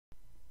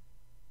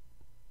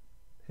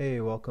Hey,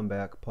 welcome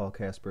back. Paul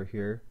Casper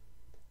here.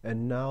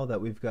 And now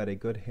that we've got a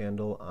good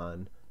handle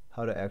on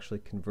how to actually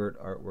convert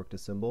artwork to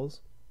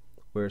symbols,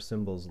 where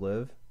symbols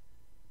live,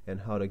 and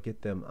how to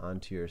get them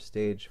onto your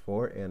stage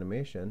for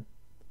animation,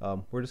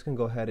 we're just going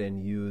to go ahead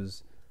and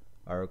use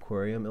our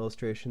aquarium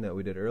illustration that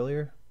we did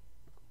earlier,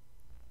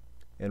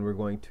 and we're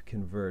going to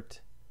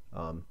convert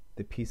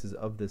the pieces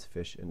of this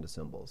fish into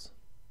symbols.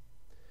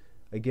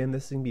 Again,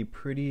 this can be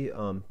pretty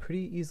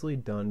easily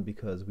done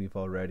because we've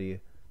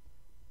already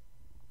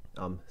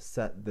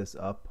set this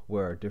up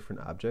where our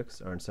different objects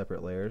are in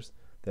separate layers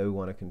that we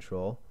want to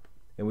control,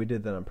 and we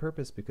did that on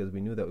purpose because we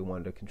knew that we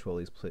wanted to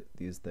control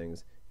these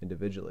things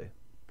individually.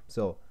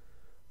 So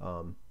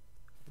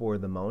for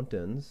the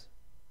mountains,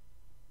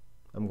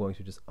 I'm going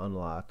to just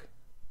unlock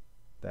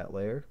that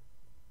layer.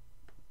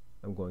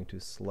 I'm going to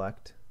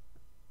select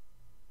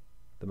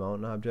the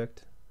mountain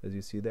object as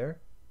you see there,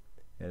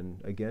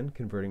 and again,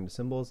 converting to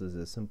symbols is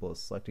as simple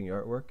as selecting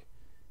your artwork,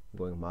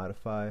 going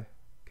modify,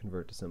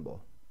 convert to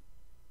symbol.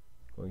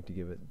 Going to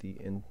give it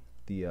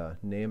the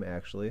name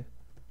actually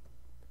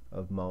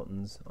of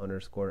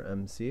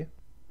mountains_MC.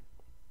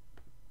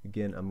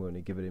 Again, I'm going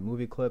to give it a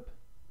movie clip,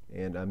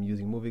 and I'm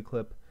using movie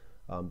clip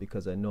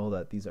because I know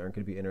that these aren't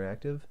going to be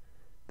interactive.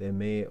 They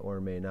may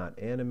or may not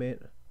animate,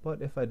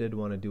 but if I did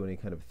want to do any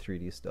kind of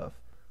 3D stuff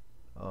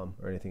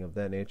or anything of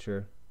that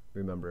nature,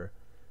 remember,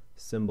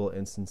 symbol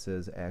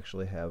instances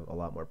actually have a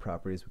lot more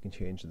properties we can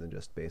change than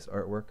just base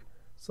artwork.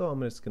 So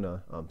I'm just going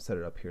to set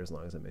it up here as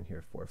long as I'm in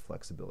here for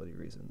flexibility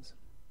reasons.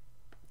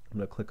 I'm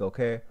going to click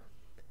OK,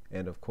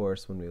 and of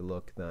course when we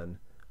look then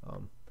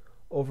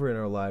over in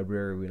our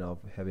library, we now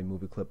have a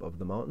movie clip of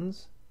the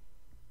mountains.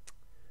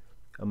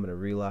 I'm going to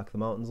relock the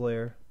mountains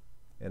layer,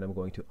 and I'm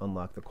going to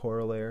unlock the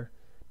coral layer.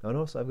 Now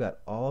notice I've got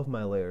all of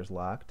my layers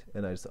locked,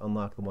 and I just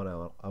unlock the one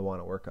I want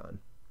to work on.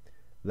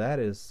 That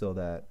is so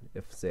that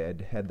if, say, I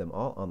had them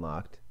all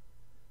unlocked,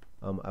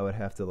 I would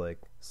have to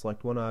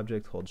select one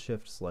object, hold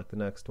shift, select the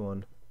next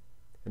one,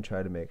 and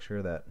try to make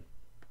sure that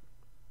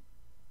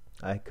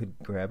I could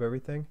grab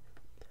everything.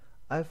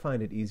 I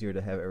find it easier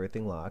to have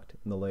everything locked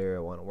in the layer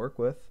I want to work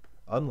with,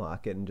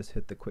 unlock it, and just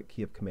hit the quick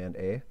key of Command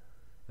A,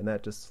 and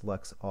that just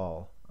selects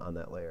all on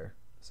that layer.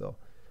 So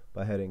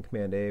by hitting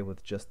Command A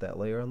with just that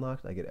layer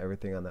unlocked, I get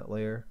everything on that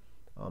layer.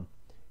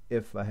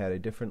 If I had a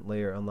different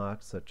layer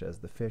unlocked, such as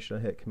the fish, and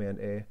I hit Command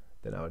A,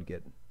 then I would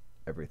get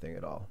everything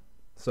at all.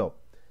 So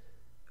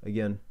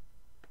again,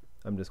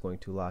 I'm just going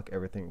to lock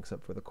everything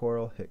except for the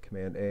coral, hit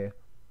Command A,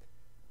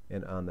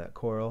 and on that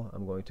coral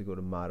I'm going to go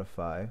to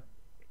Modify,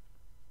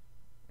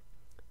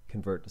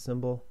 Convert to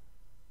Symbol.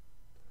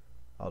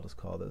 I'll just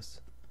call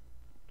this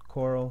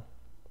coral_MC.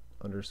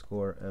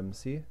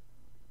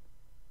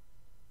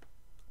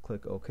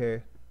 Click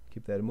OK,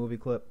 keep that a movie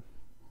clip.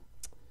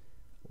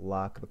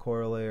 Lock the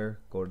coral layer,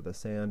 go to the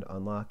sand,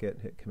 unlock it,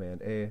 hit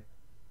Command A,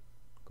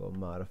 go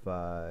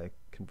Modify,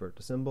 Convert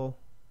to Symbol.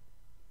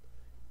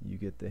 You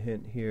get the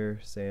hint here,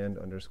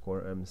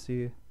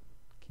 sand_MC.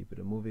 Keep it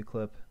a movie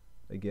clip.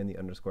 Again, the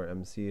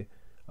 _MC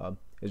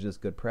is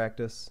just good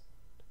practice,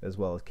 as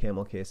well as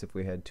camel case if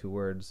we had two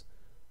words.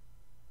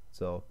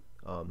 So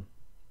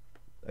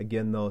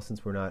again though,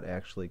 since we're not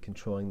actually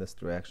controlling this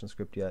through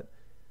ActionScript yet,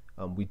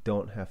 we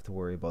don't have to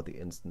worry about the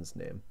instance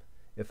name.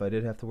 If I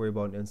did have to worry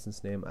about an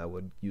instance name, I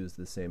would use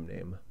the same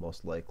name,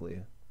 most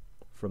likely,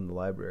 from the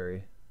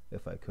library,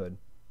 if I could,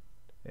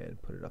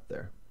 and put it up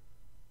there.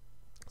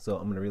 So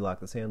I'm going to relock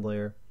the sand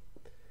layer,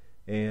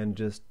 and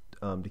just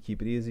to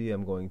keep it easy,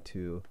 I'm going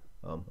to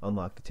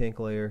unlock the tank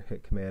layer,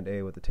 hit Command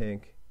A with the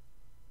tank,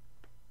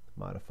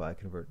 modify,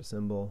 convert to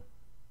symbol,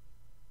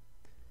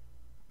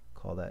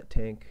 call that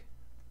tank_MC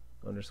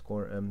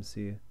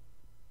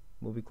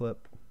movie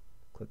clip,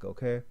 click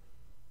OK.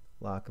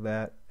 Lock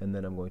that, and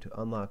then I'm going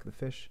to unlock the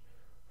fish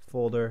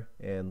folder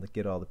and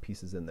get all the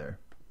pieces in there.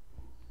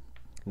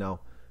 Now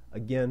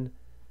again,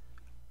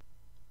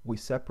 we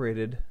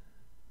separated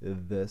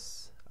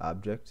this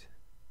object,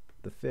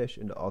 the fish,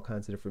 into all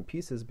kinds of different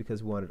pieces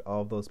because we wanted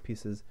all of those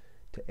pieces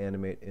to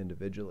animate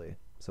individually.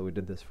 So we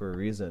did this for a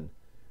reason.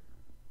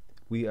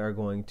 We are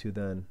going to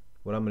then,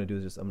 what I'm going to do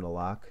is just I'm going to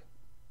lock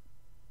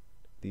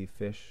the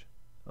fish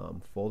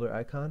folder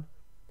icon,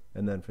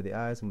 and then for the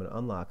eyes I'm going to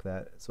unlock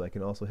that so I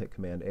can also hit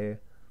Command A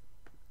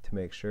to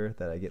make sure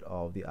that I get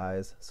all of the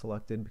eyes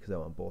selected because I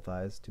want both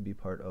eyes to be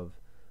part of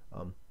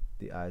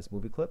the eyes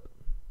movie clip.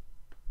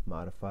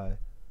 Modify,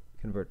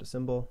 convert to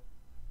symbol,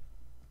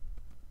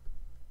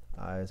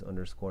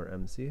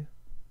 eyes_MC.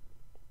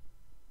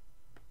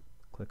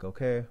 Click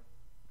OK.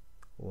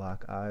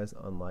 Lock eyes,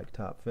 unlike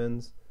top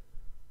fins.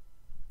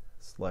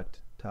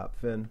 Select top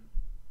fin.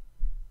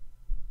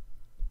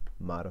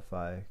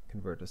 Modify,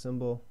 convert to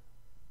symbol.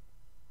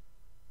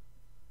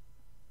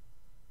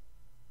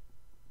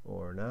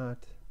 Or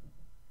not.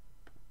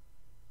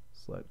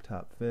 Select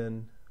top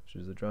fin,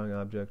 choose a drawing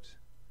object.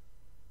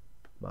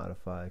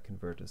 Modify,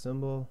 convert to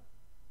symbol.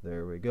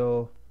 There we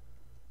go.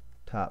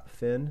 Top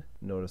fin.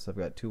 Notice I've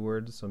got two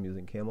words, so I'm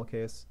using camel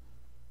case.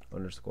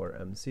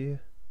 _MC.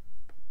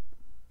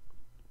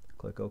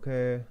 Click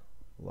OK.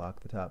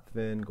 Lock the top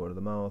fin, go to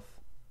the mouth.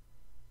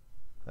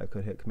 I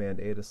could hit Command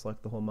A to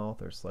select the whole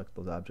mouth or select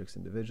those objects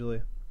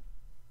individually.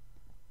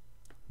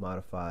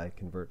 Modify,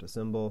 convert to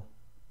symbol,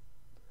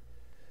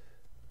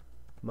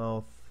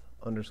 mouth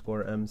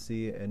underscore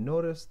MC, and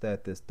notice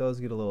that this does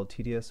get a little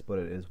tedious, but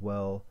it is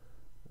well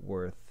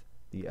worth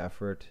the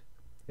effort.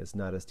 It's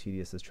not as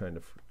tedious as trying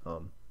to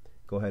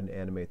go ahead and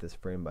animate this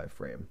frame by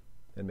frame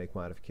and make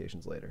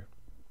modifications later.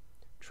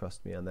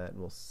 Trust me on that, and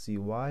we'll see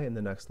why in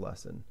the next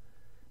lesson.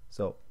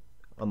 So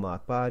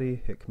unlock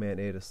body, hit Command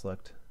A to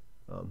select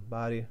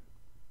body,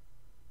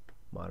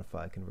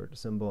 modify, convert to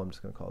symbol. I'm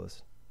just going to call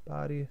this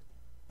body.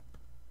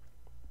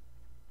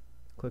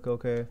 Click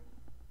OK,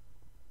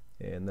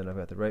 and then I've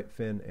got the right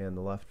fin and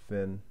the left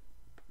fin.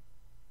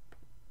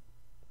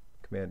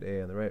 Command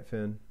A on the right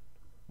fin,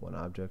 one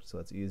object, so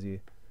that's easy.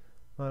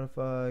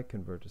 Modify,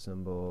 convert to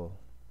symbol.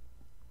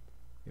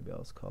 Maybe I'll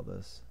just call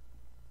this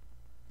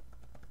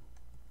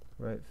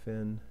right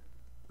fin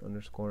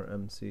underscore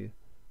MC.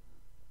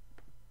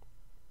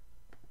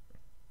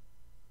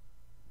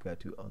 Got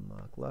to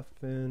unlock left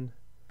fin,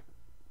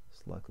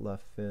 select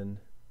left fin,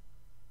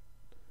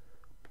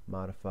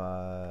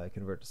 modify,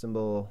 convert to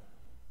symbol,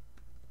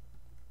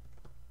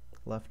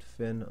 left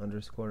fin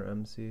underscore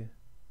MC,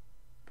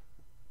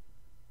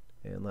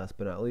 and last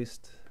but not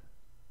least,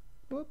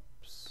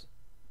 whoops,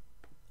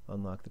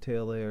 unlock the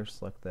tail layer,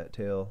 select that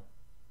tail,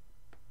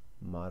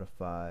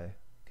 modify,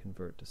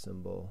 convert to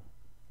symbol,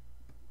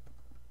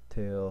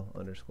 tail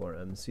underscore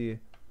MC,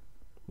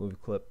 movie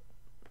clip,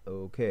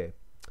 okay.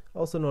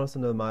 Also notice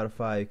under the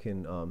modify you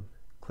can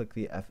click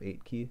the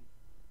F8 key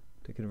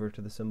to convert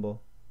to the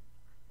symbol.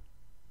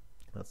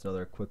 That's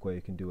another quick way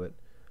you can do it.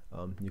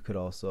 You could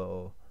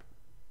also,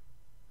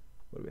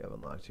 what do we have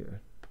unlocked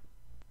here?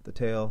 The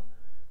tail.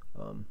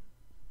 I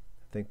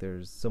think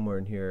there's somewhere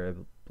in here,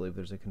 I believe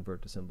there's a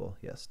convert to symbol.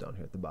 Yes, down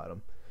here at the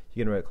bottom.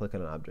 You can right click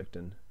on an object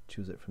and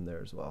choose it from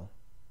there as well.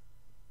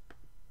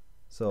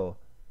 So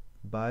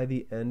by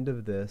the end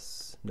of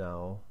this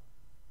now,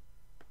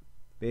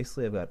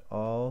 basically I've got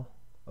all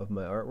of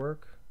my artwork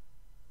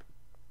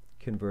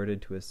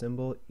converted to a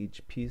symbol.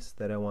 Each piece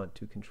that I want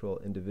to control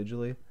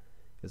individually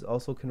is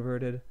also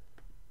converted,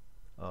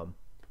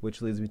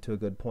 which leads me to a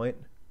good point.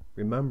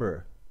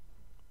 Remember,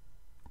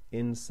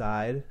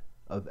 inside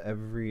of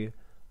every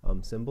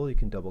symbol you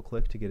can double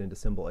click to get into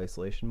symbol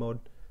isolation mode.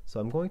 So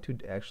I'm going to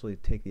actually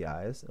take the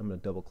eyes, I'm going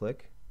to double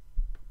click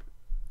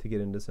to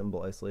get into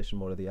symbol isolation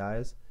mode of the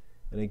eyes,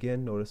 and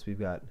again notice we've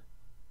got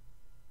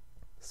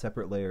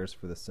separate layers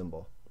for the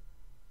symbol.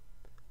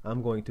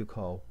 I'm going to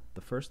call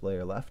the first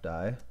layer left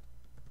eye,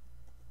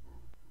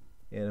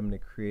 and I'm going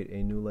to create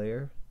a new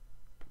layer.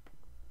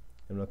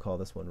 I'm going to call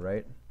this one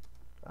right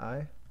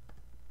eye,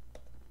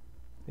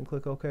 and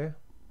click OK.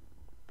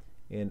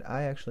 And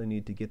I actually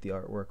need to get the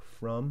artwork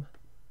from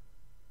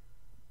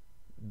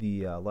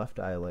the left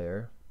eye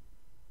layer,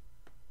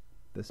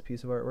 this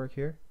piece of artwork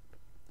here,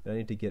 and I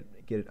need to get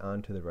it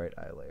onto the right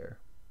eye layer.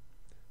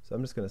 So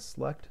I'm just going to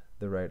select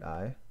the right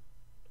eye.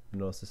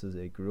 Notice this is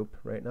a group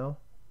right now,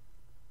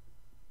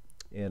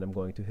 and I'm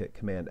going to hit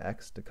Command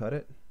X to cut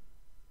it.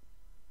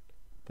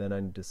 Then I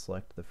need to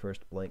select the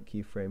first blank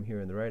keyframe here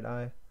in the right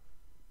eye,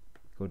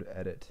 go to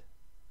Edit,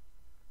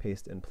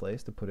 Paste in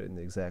Place to put it in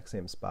the exact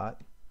same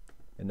spot,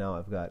 and now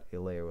I've got a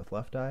layer with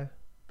left eye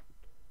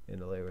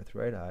and a layer with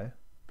right eye.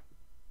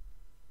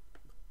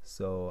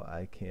 So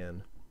I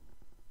can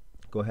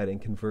go ahead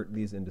and convert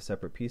these into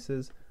separate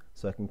pieces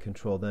so I can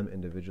control them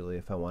individually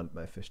if I want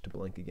my fish to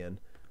blink again,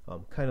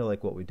 kind of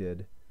like what we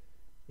did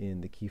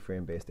in the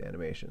keyframe based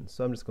animation.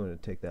 So I'm just going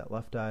to take that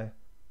left eye,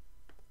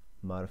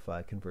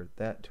 modify, convert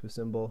that to a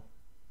symbol.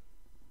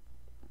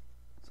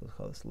 So let's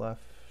call this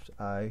left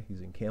eye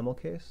using camel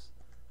case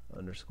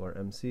underscore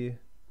MC.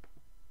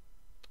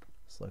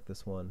 Select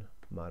this one,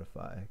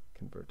 modify,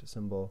 convert to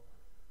symbol.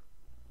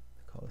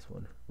 Call this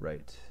one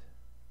right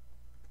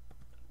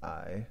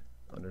eye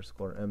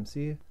underscore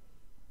MC.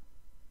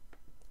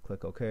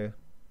 Click OK.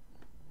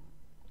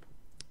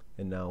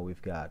 And now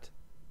we've got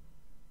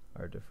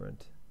our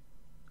different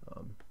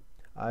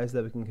eyes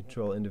that we can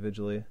control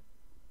individually.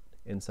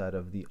 Inside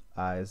of the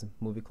eyes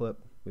movie clip,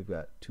 we've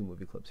got two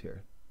movie clips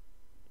here.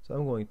 So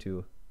I'm going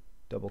to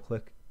double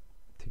click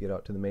to get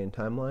out to the main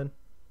timeline.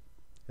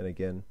 And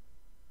again,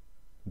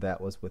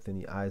 that was within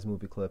the eyes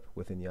movie clip.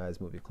 Within the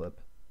eyes movie clip,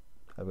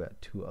 I've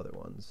got two other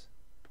ones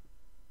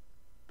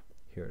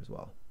here as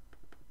well.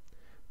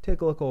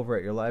 Take a look over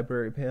at your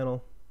library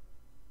panel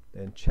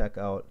and check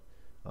out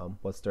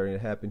what's starting to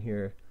happen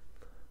here.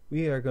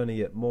 We are going to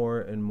get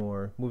more and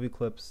more movie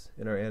clips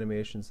in our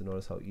animations, and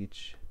notice how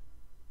each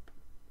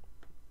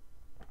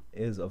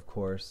is, of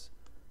course,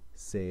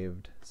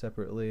 saved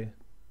separately.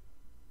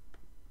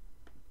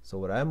 So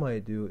what I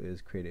might do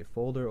is create a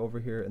folder over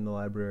here in the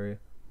library,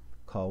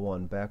 call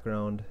one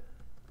background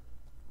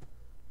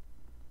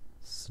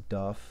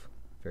stuff,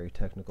 very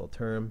technical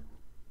term,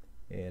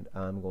 and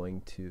I'm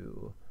going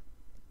to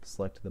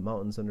select the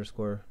mountains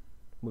underscore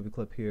movie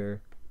clip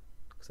here,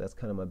 because that's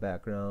kind of my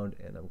background,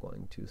 and I'm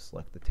going to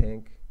select the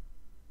tank,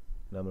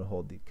 and I'm going to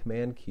hold the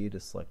command key to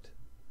select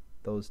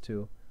those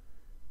two,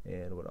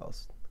 and what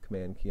else?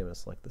 Command key, I'm going to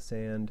select the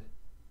sand,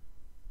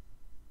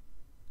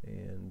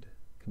 and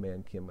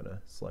Command key, I'm going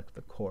to select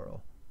the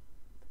coral.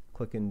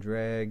 Click and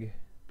drag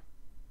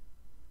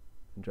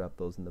and drop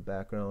those in the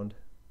background.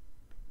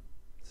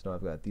 So now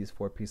I've got these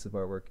 4 pieces of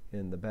artwork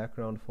in the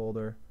background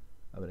folder.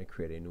 I'm going to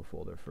create a new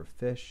folder for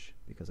fish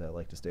because I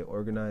like to stay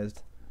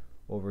organized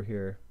over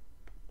here.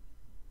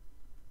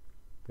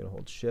 I'm going to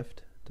hold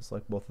shift to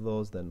select both of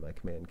those, then my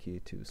command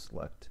key to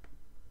select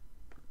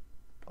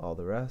all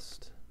the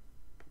rest,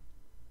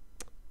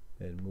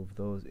 and move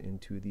those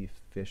into the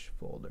fish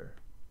folder.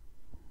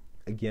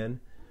 Again,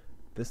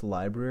 this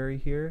library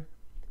here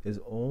is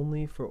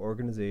only for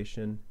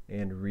organization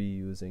and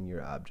reusing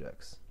your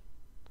objects.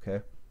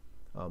 Okay?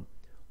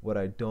 What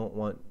I don't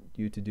want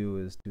you to do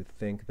is to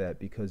think that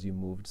because you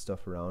moved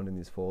stuff around in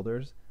these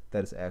folders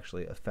that it's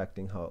actually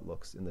affecting how it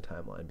looks in the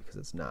timeline, because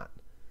it's not.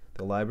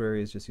 The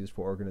library is just used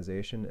for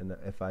organization, and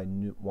if I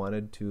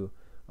wanted to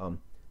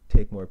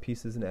take more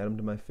pieces and add them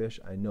to my fish,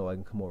 I know I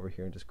can come over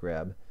here and just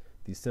grab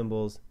these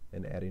symbols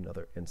and add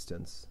another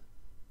instance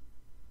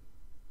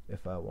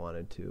if I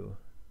wanted to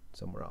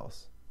somewhere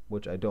else,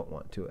 which I don't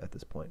want to at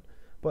this point,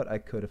 but I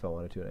could if I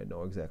wanted to, and I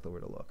know exactly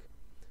where to look.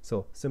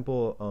 So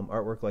simple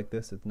artwork like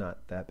this, it's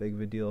not that big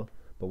of a deal,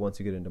 but once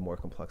you get into more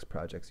complex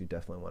projects, you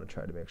definitely want to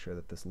try to make sure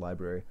that this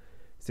library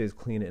stays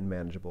clean and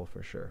manageable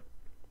for sure.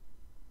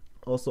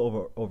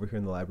 Also over here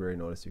in the library,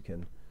 notice you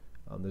can,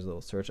 there's a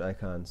little search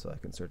icon, so I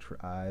can search for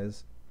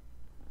eyes,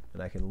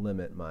 and I can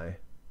limit my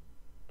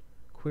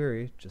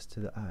query just to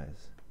the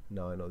eyes.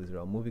 Now I know these are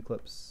all movie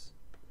clips.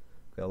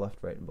 Got left,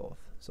 right, and both.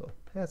 So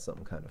that's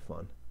something kind of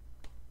fun.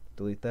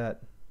 Delete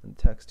that and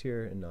text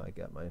here, and now I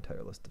got my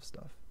entire list of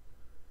stuff.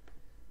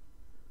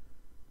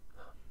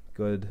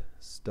 Good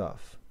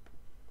stuff.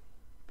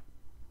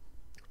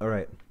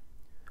 Alright,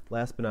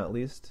 last but not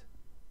least,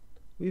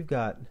 we've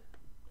got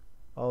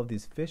all of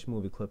these fish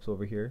movie clips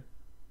over here,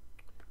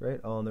 right,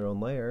 all in their own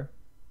layer,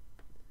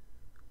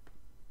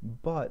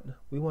 but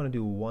we want to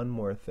do one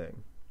more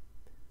thing.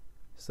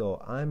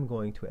 So I'm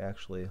going to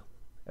actually,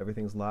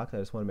 everything's locked, I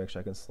just want to make sure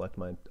I can select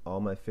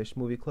all my fish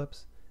movie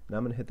clips, and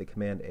I'm going to hit the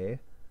Command A,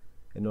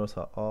 and notice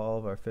how all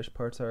of our fish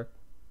parts are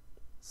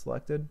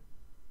selected.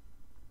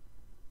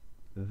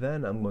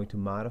 Then I'm going to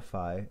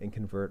modify and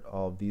convert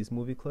all of these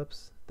movie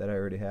clips that I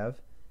already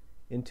have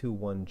into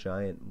one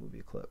giant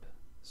movie clip.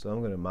 So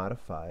I'm going to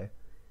modify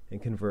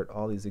and convert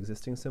all these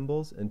existing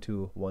symbols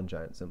into one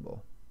giant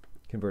symbol.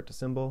 Convert to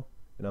symbol,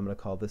 and I'm going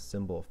to call this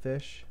symbol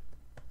fish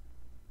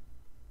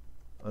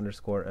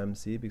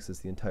 _MC because it's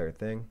the entire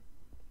thing,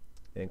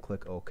 and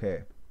click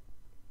OK.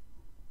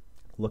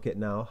 Look at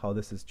now how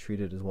this is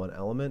treated as one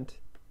element,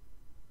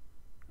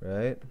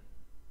 right?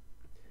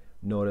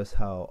 Notice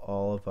how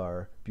all of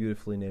our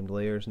beautifully named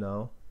layers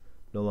now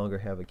no longer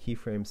have a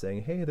keyframe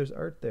saying, hey, there's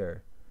art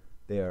there.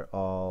 They are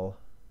all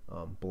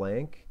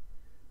blank,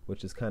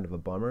 which is kind of a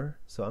bummer.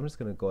 So I'm just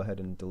going to go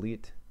ahead and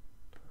delete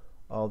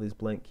all these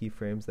blank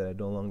keyframes that I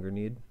no longer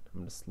need.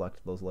 I'm going to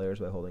select those layers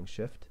by holding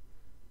Shift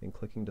and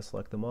clicking to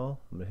select them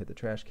all. I'm going to hit the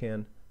trash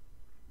can,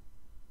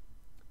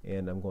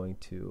 and I'm going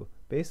to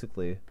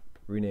basically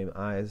rename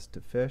eyes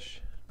to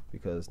fish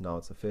because now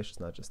it's a fish, it's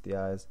not just the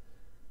eyes.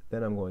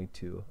 Then I'm going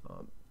to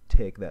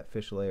take that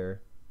fish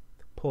layer,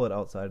 pull it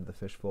outside of the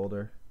fish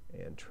folder,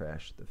 and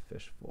trash the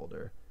fish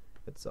folder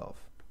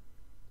itself.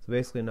 So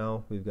basically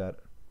now we've got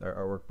our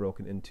artwork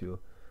broken into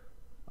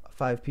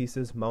 5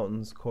 pieces: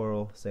 mountains,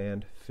 coral,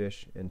 sand,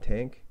 fish, and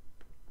tank.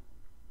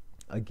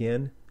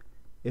 Again,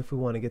 if we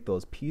want to get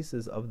those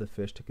pieces of the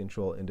fish to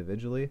control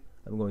individually,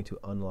 I'm going to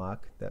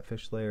unlock that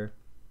fish layer,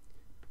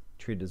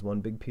 treat it as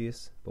one big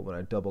piece, but when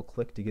I double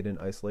click to get in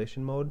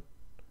isolation mode,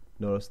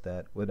 notice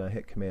that when I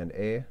hit Command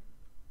A,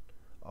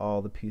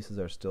 all the pieces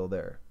are still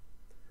there.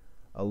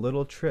 A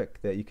little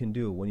trick that you can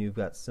do when you've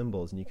got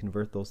symbols and you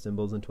convert those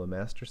symbols into a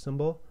master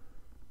symbol,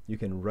 you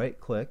can right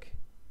click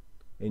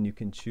and you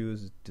can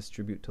choose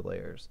distribute to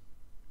layers.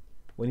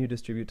 When you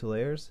distribute to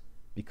layers,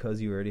 because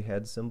you already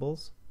had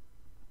symbols,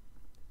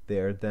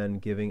 they're then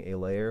giving a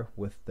layer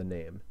with the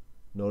name.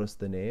 Notice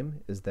the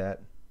name is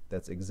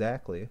that's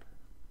exactly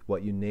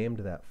what you named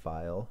that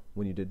file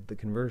when you did the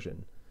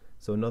conversion.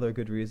 So another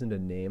good reason to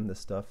name the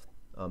stuff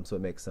so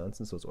it makes sense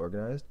and so it's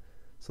organized,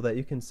 so that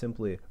you can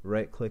simply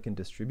right click and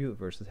distribute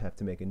versus have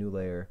to make a new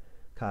layer,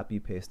 copy,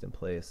 paste in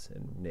place,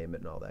 and name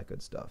it and all that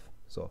good stuff.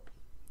 So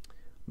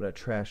I'm going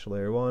to trash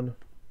layer 1,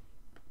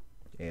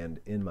 and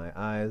in my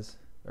eyes,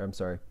 or I'm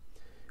sorry,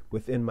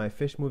 within my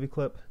fish movie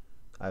clip,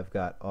 I've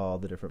got all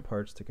the different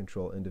parts to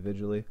control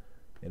individually,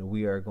 and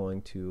we are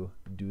going to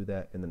do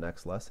that in the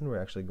next lesson.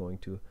 We're actually going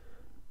to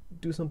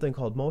do something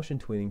called motion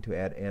tweening to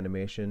add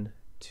animation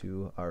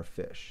to our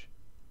fish.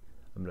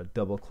 I'm going to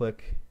double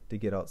click to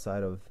get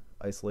outside of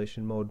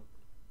isolation mode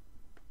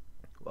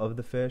of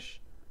the fish,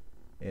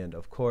 and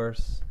of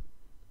course,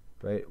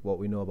 right, what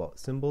we know about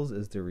symbols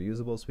is they're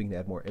reusable, so we can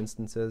add more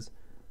instances.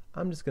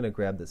 I'm just going to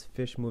grab this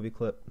fish movie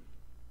clip,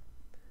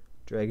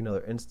 drag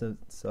another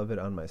instance of it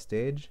on my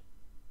stage,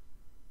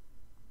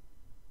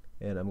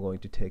 and I'm going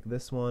to take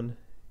this one,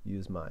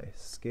 use my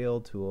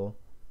scale tool,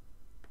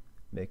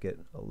 make it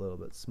a little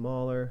bit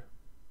smaller,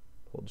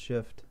 hold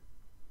shift,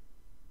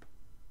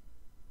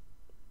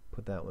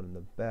 put that one in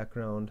the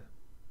background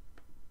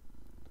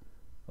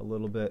a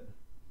little bit,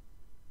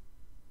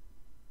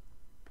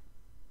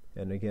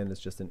 and again it's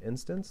just an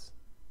instance,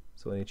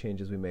 so any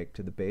changes we make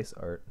to the base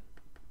art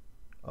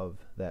of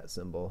that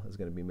symbol is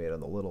going to be made on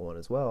the little one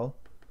as well,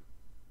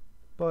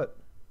 but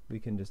we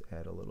can just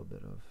add a little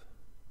bit of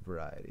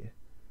variety.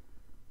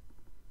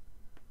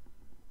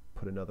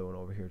 Put another one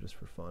over here just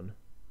for fun.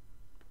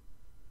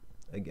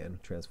 Again,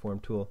 transform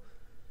tool,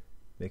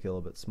 make it a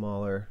little bit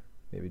smaller,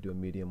 maybe do a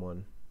medium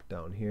one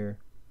down here.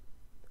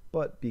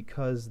 But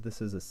because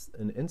this is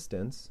an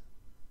instance,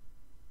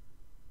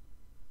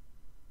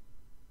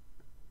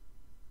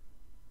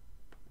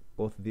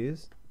 both of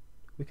these,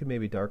 we could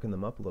maybe darken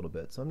them up a little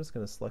bit. So I'm just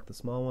going to select the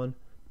small one,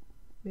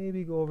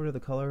 maybe go over to the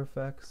color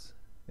effects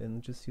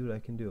and just see what I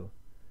can do.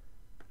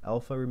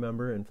 Alpha,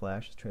 remember, in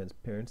Flash is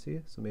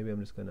transparency, so maybe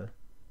I'm just going to,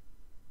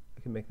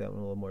 I can make that one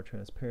a little more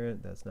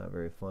transparent. That's not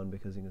very fun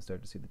because you can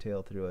start to see the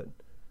tail through it,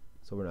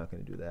 so we're not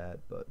going to do that,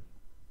 but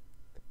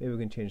maybe we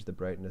can change the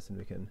brightness and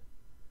we can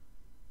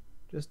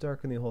just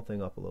darken the whole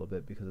thing up a little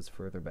bit because it's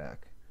further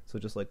back. So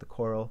just like the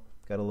coral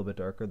got a little bit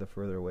darker the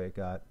further away it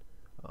got,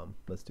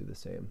 let's do the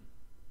same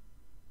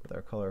with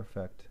our color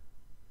effect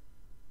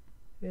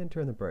and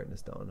turn the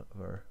brightness down of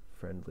our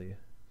friendly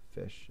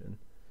fish and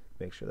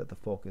make sure that the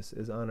focus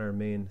is on our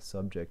main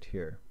subject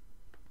here.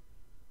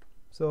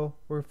 So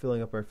we're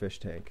filling up our fish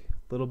tank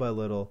little by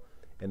little,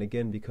 and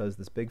again, because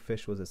this big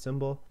fish was a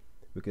symbol,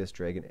 we could just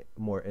drag in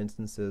more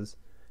instances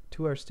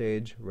to our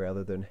stage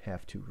rather than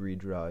have to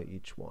redraw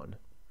each one.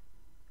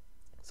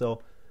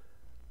 So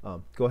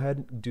go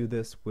ahead and do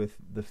this with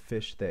the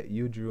fish that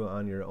you drew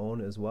on your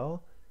own as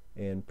well,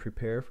 and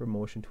prepare for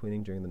motion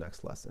tweening during the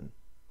next lesson.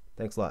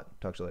 Thanks a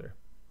lot. Talk to you later.